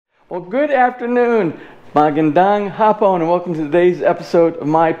Well, good afternoon, magandang hapon, and welcome to today's episode of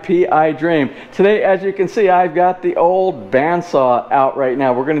my PI Dream. Today, as you can see, I've got the old bandsaw out right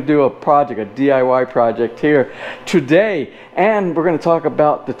now. We're going to do a project, a DIY project here today, and we're going to talk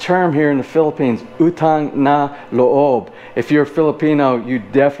about the term here in the Philippines, utang na loob. If you're Filipino, you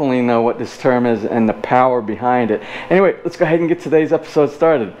definitely know what this term is and the power behind it. Anyway, let's go ahead and get today's episode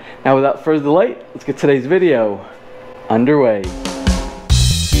started. Now, without further delay, let's get today's video underway.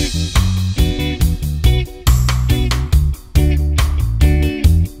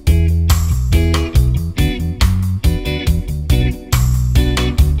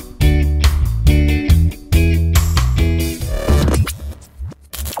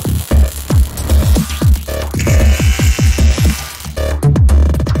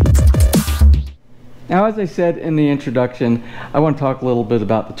 Now, as I said in the introduction, I want to talk a little bit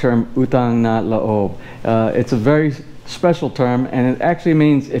about the term utang na loob. It's a very special term, and it actually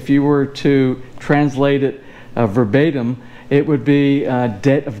means, if you were to translate it verbatim, it would be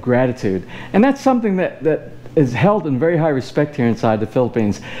debt of gratitude. And that's something that is held in very high respect here inside the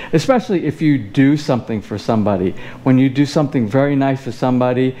Philippines, especially if you do something for somebody. When you do something very nice for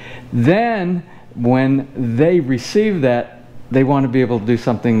somebody, then when they receive that, they want to be able to do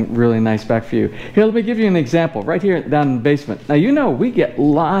something really nice back for you. Here, let me give you an example right here down in the basement. Now, you know, we get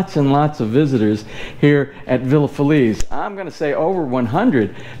lots and lots of visitors here at Villa Feliz. I'm going to say over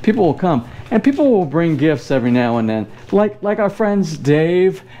 100 people will come, and people will bring gifts every now and then, like our friends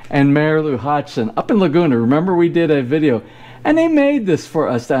Dave and Marilu Hodgson up in Laguna. Remember, we did a video, and they made this for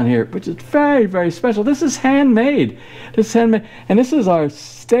us down here, which is very, very special. This is handmade. This is handmade, and this is our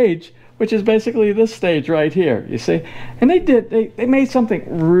stage, which is basically this stage right here, you see. And they made something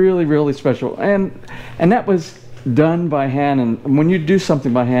really, really special, and that was done by hand. And when you do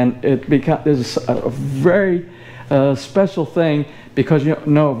something by hand, it becomes a very special thing, because you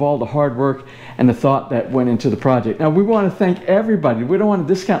know of all the hard work and the thought that went into the project. Now, we want to thank everybody. We don't want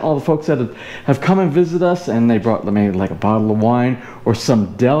to discount all the folks that have come and visited us, and they brought maybe like a bottle of wine or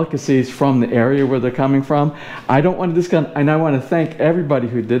some delicacies from the area where they're coming from. I don't want to discount, and I want to thank everybody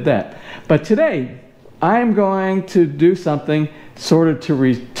who did that. But today, I'm going to do something sort of to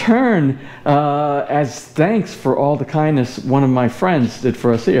return as thanks for all the kindness one of my friends did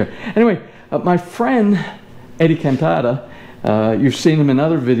for us here. Anyway, my friend Eddie Cantada, you've seen him in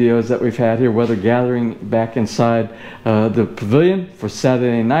other videos that we've had here, whether gathering back inside the pavilion for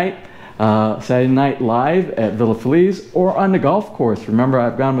Saturday Night Live at Villa Feliz, or on the golf course. Remember,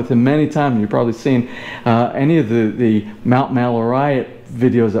 I've gone with him many times. You've probably seen any of the Mount Malariat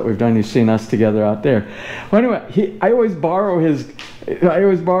videos that we've done. You've seen us together out there. Well, anyway, I always borrow his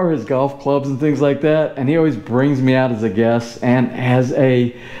golf clubs and things like that, and he always brings me out as a guest, and as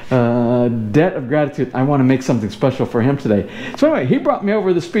a debt of gratitude, I want to make something special for him today. So anyway, he brought me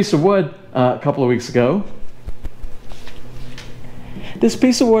over this piece of wood a couple of weeks ago. This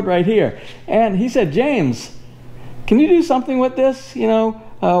piece of wood right here, and he said, "James, can you do something with this? You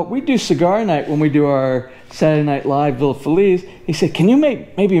know, we do cigar night when we do our Saturday Night Live Villa Feliz." He said, "Can you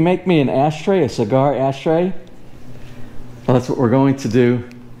maybe make me an ashtray, a cigar ashtray?" Well, that's what we're going to do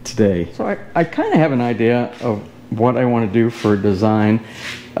today. So I kind of have an idea of what I want to do for design.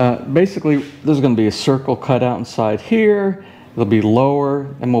 Basically, there's going to be a circle cut out inside here. It'll be lower,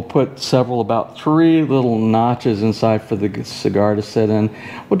 and we'll put about 3 little notches inside for the cigar to sit in.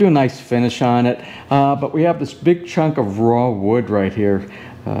 We'll do a nice finish on it. But we have this big chunk of raw wood right here.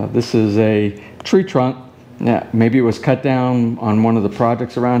 This is a tree trunk. Now, maybe it was cut down on one of the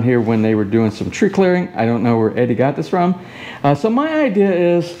projects around here when they were doing some tree clearing. I don't know where Eddie got this from. So my idea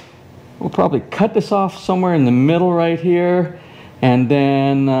is we'll probably cut this off somewhere in the middle right here, and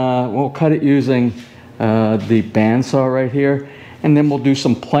then we'll cut it using the bandsaw right here, and then we'll do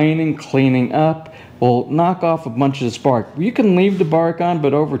some planing, cleaning up. We'll knock off a bunch of this bark. You can leave the bark on,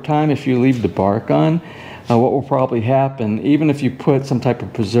 but over time, if you leave the bark on, what will probably happen, even if you put some type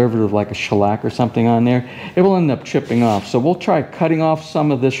of preservative like a shellac or something on there, it will end up chipping off. So we'll try cutting off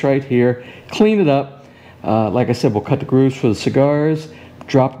some of this right here, clean it up. Like I said, we'll cut the grooves for the cigars,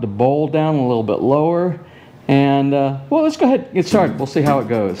 drop the bowl down a little bit lower, and well, let's go ahead and get started. We'll see how it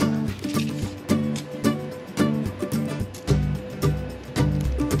goes.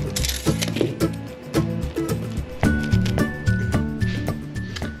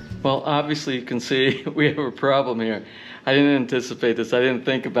 Well, obviously you can see we have a problem here. I didn't anticipate this. I didn't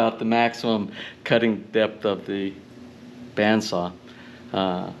think about the maximum cutting depth of the bandsaw.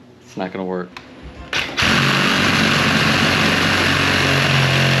 It's not going to work.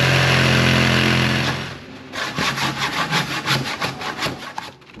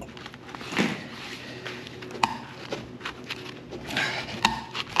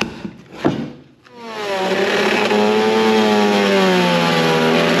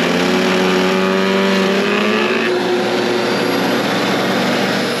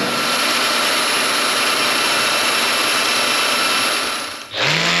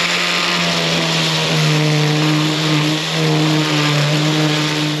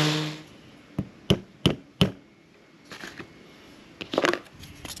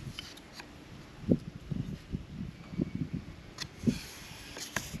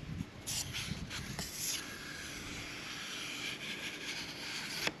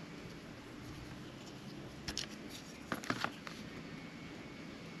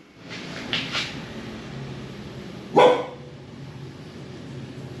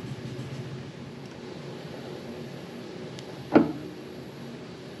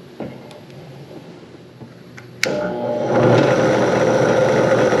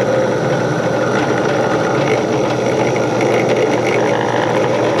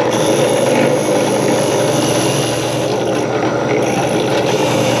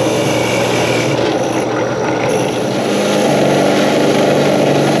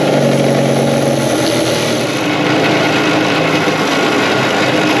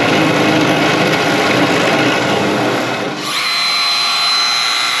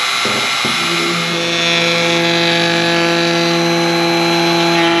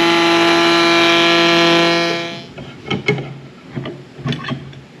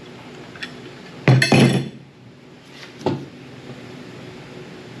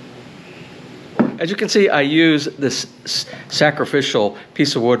 As you can see, I use this sacrificial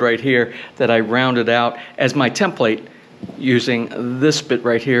piece of wood right here that I rounded out as my template, using this bit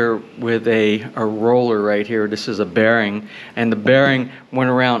right here with a roller right here. This is a bearing, and the bearing went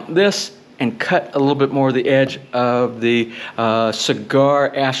around this and cut a little bit more of the edge of the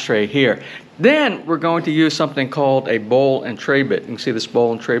cigar ashtray here. Then we're going to use something called a bowl and tray bit. You can see this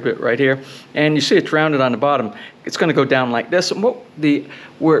bowl and tray bit right here, and you see it's rounded on the bottom. It's going to go down like this, and what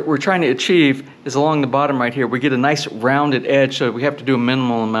we're trying to achieve is along the bottom right here, we get a nice rounded edge, so we have to do a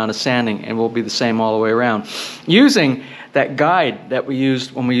minimal amount of sanding, and we'll be the same all the way around. Using that guide that we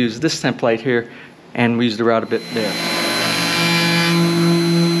used when we used this template here, and we used the router bit there.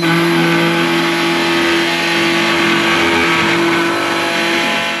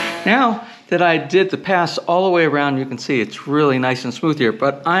 Now that I did the pass all the way around, you can see it's really nice and smooth here,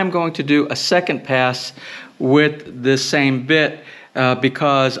 but I'm going to do a second pass with this same bit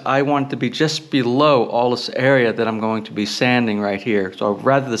because I want it to be just below all this area that I'm going to be sanding right here. So I'd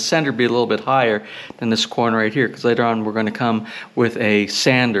rather the center be a little bit higher than this corner right here, because later on we're going to come with a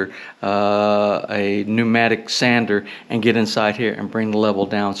sander, a pneumatic sander, and get inside here and bring the level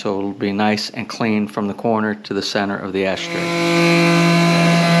down so it'll be nice and clean from the corner to the center of the ashtray.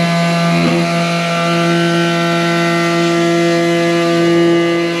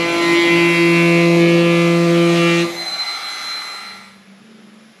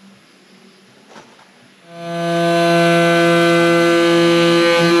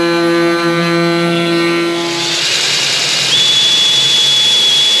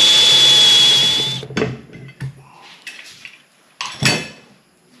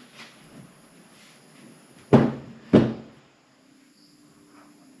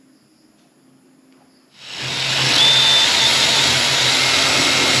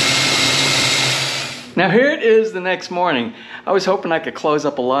 Now here it is the next morning. I was hoping I could close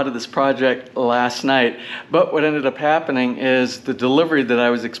up a lot of this project last night, but what ended up happening is the delivery that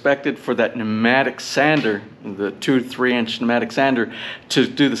I was expected for that pneumatic sander, the 2 to 3 inch pneumatic sander, to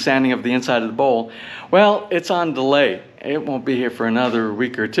do the sanding of the inside of the bowl, well, it's on delay. It won't be here for another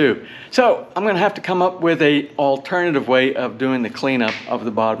week or two. So I'm gonna have to come up with an alternative way of doing the cleanup of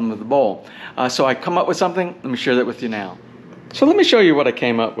the bottom of the bowl. So I come up with something, let me share that with you now. So let me show you what I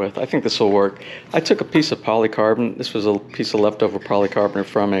came up with. I think this will work. I took a piece of polycarbonate. This was a piece of leftover polycarbonate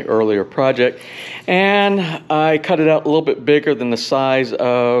from an earlier project, and I cut it out a little bit bigger than the size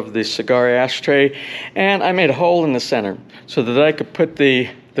of the cigar ashtray, and I made a hole in the center so that I could put the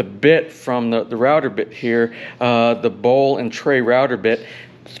bit from the router bit here, the bowl and tray router bit,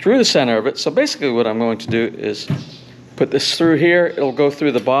 through the center of it. So basically what I'm going to do is put this through here. It'll go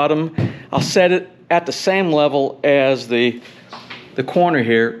through the bottom. I'll set it at the same level as the corner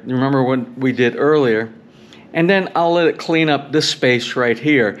here. You remember what we did earlier, and then I'll let it clean up this space right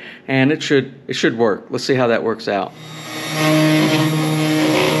here, and it should work. Let's see how that works out.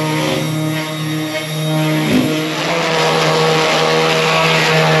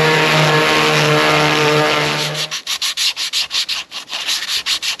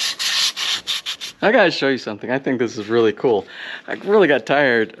 I gotta show you something. I think this is really cool. I really got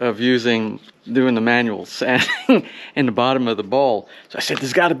tired of doing the manual sanding in the bottom of the bowl. So I said,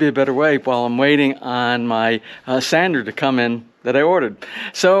 there's got to be a better way while I'm waiting on my sander to come in that I ordered.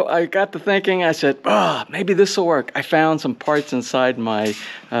 So I got to thinking, I said, maybe this will work. I found some parts inside my,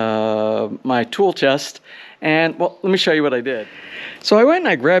 my tool chest, and well, let me show you what I did. So I went and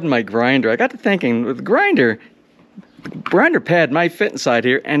I grabbed my grinder. I got to thinking, with the grinder pad might fit inside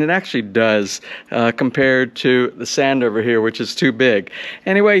here, and it actually does compared to the sand over here, which is too big.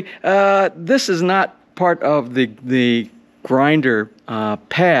 Anyway, this is not part of the grinder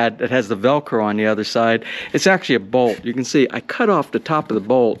pad that has the Velcro on the other side. It's actually a bolt. You can see I cut off the top of the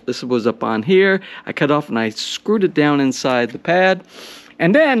bolt. This was up on here. I cut off and I screwed it down inside the pad,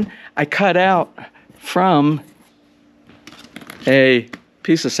 and then I cut out from a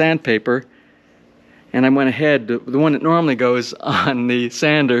piece of sandpaper, and I went ahead, the one that normally goes on the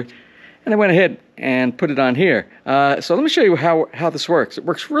sander, and I went ahead and put it on here. So let me show you how this works. It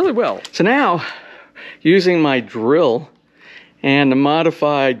works really well. So now, using my drill and a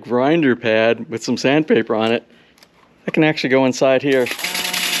modified grinder pad with some sandpaper on it, I can actually go inside here.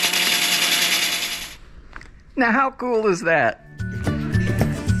 Now how cool is that?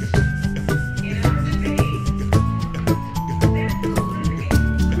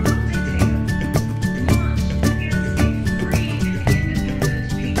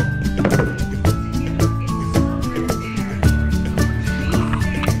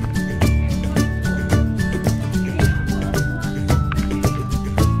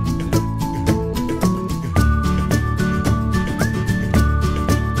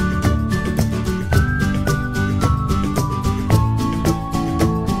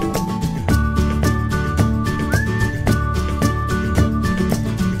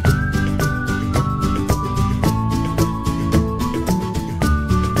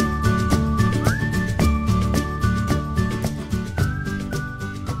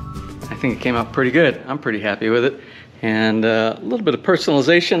 think it came out pretty good. I'm pretty happy with it. And a little bit of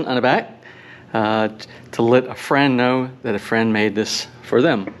personalization on the back to let a friend know that a friend made this for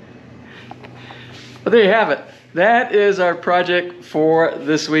them. But there you have it. That is our project for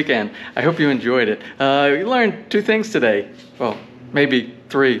this weekend. I hope you enjoyed it. You learned 2 things today. Well, maybe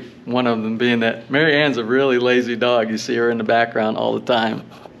 3. One of them being that Mary Ann's a really lazy dog. You see her in the background all the time.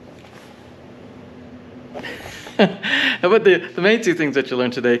 But the main 2 things that you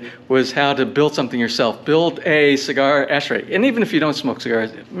learned today was how to build something yourself. Build a cigar ashtray. And even if you don't smoke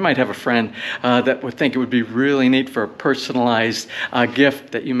cigars, you might have a friend that would think it would be really neat for a personalized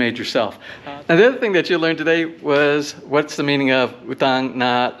gift that you made yourself. Now the other thing that you learned today was what's the meaning of utang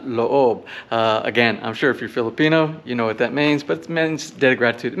na loob. Again, I'm sure if you're Filipino, you know what that means, but it means debt of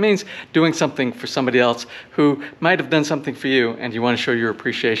gratitude. It means doing something for somebody else who might have done something for you and you want to show your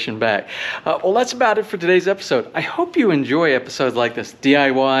appreciation back. Well, that's about it for today's episode. I hope you enjoy episodes like this.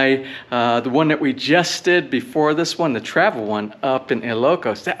 DIY, the one that we just did before this one, the travel one up in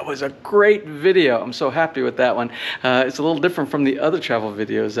Ilocos. That was a great video. I'm so happy with that one. It's a little different from the other travel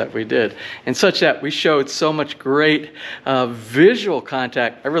videos that we did. And such that we showed so much great visual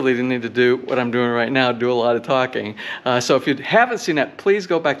contact. I really didn't need to do what I'm doing right now, do a lot of talking. So if you haven't seen that, please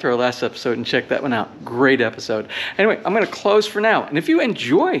go back to our last episode and check that one out. Great episode. Anyway, I'm going to close for now. And if you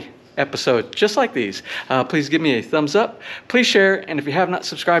enjoy episode just like these, please give me a thumbs up, please share, and if you have not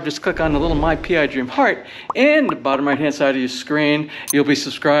subscribed, just click on the little My PI Dream heart in the bottom right hand side of your screen. You'll be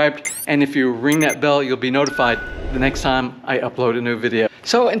subscribed, and if you ring that bell, you'll be notified the next time I upload a new video.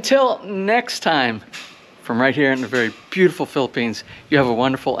 So until next time, from right here in the very beautiful Philippines, you have a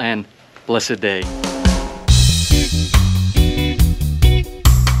wonderful and blessed day.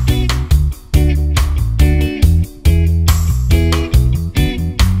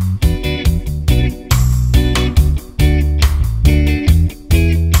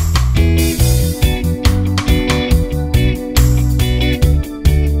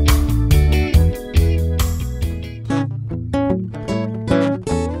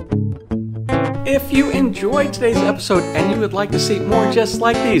 If you enjoyed today's episode and you would like to see more just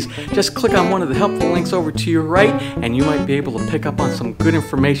like these, just click on one of the helpful links over to your right and you might be able to pick up on some good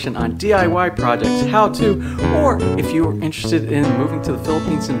information on DIY projects, how to, or if you are interested in moving to the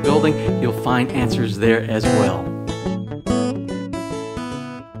Philippines and building, you'll find answers there as well.